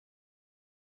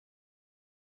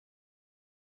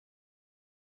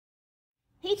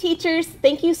Hey teachers,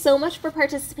 thank you so much for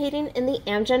participating in the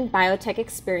Amgen Biotech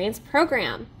Experience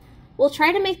program. We'll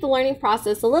try to make the learning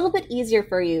process a little bit easier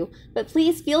for you, but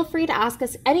please feel free to ask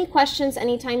us any questions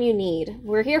anytime you need.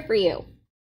 We're here for you.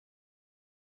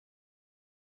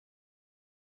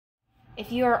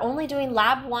 If you are only doing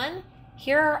Lab 1,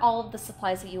 here are all of the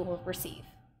supplies that you will receive.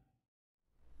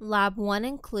 Lab 1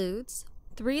 includes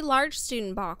 3 large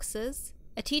student boxes,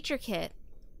 a teacher kit,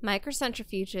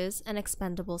 microcentrifuges, and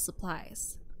expendable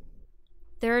supplies.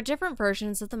 There are different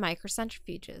versions of the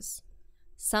microcentrifuges.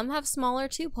 Some have smaller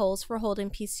tube holes for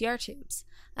holding PCR tubes,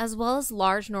 as well as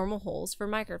large normal holes for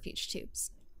microfuge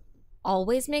tubes.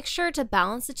 Always make sure to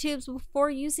balance the tubes before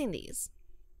using these.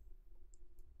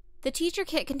 The teacher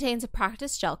kit contains a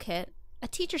practice gel kit, a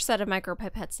teacher set of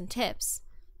micropipettes and tips,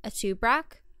 a tube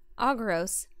rack,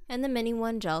 agarose, and the Mini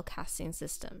 1 gel casting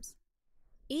systems.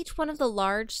 Each one of the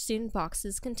large student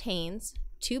boxes contains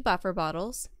 2 buffer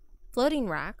bottles, floating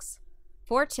racks,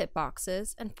 4 tip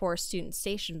boxes, and 4 student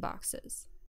station boxes.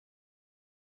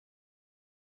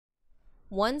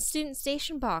 One student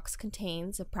station box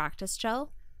contains a practice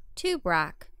gel, tube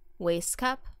rack, waste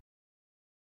cup,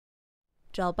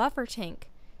 gel buffer tank,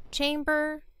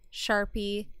 chamber,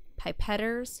 Sharpie,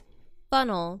 pipetters,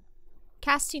 funnel,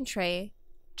 casting tray,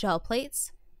 gel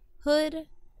plates, hood,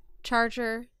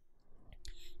 charger,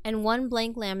 and 1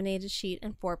 blank laminated sheet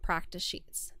and 4 practice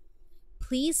sheets.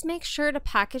 Please make sure to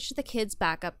package the kids'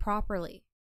 backup properly.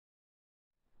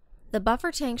 The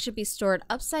buffer tank should be stored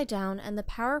upside down and the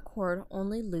power cord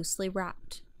only loosely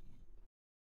wrapped.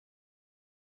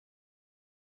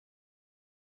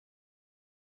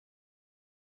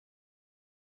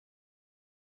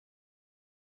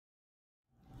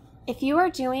 If you are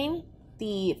doing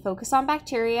the Focus on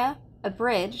Bacteria,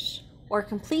 Abridged, or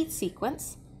Complete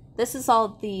sequence, this is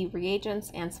all the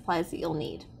reagents and supplies that you'll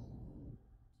need.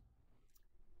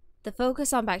 The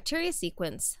Focus on Bacteria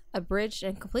sequence, Abridged,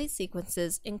 and Complete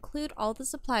sequences include all the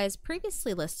supplies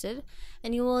previously listed,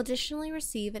 and you will additionally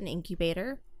receive an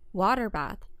incubator, water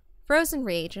bath, frozen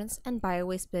reagents, and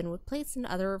bio-waste bin with plates and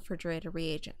other refrigerated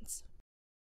reagents.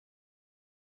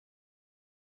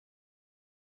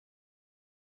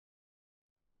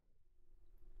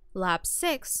 Lab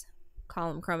 6,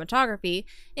 column chromatography,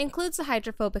 includes the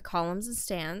hydrophobic columns and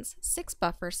stands, 6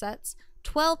 buffer sets,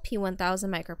 12 P1000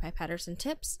 micropipetters and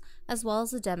tips, as well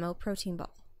as a demo protein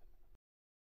ball.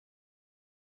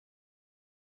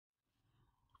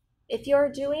 If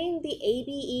you're doing the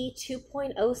ABE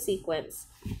 2.0 sequence,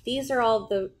 these are all of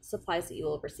the supplies that you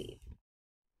will receive.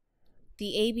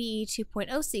 The ABE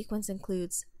 2.0 sequence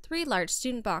includes 3 large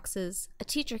student boxes, a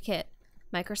teacher kit,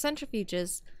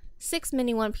 microcentrifuges, 6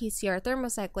 Mini 1 PCR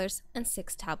thermocyclers, and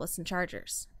 6 tablets and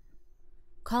chargers.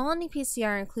 Colony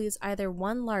PCR includes either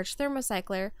 1 large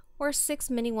thermocycler or 6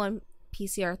 Mini 1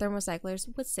 PCR thermocyclers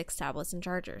with 6 tablets and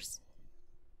chargers.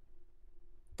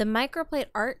 The Microplate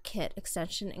Art Kit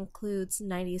extension includes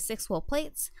 96 wool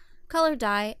plates, color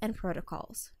dye, and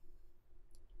protocols.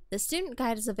 The student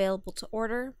guide is available to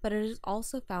order, but it is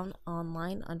also found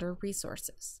online under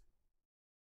Resources.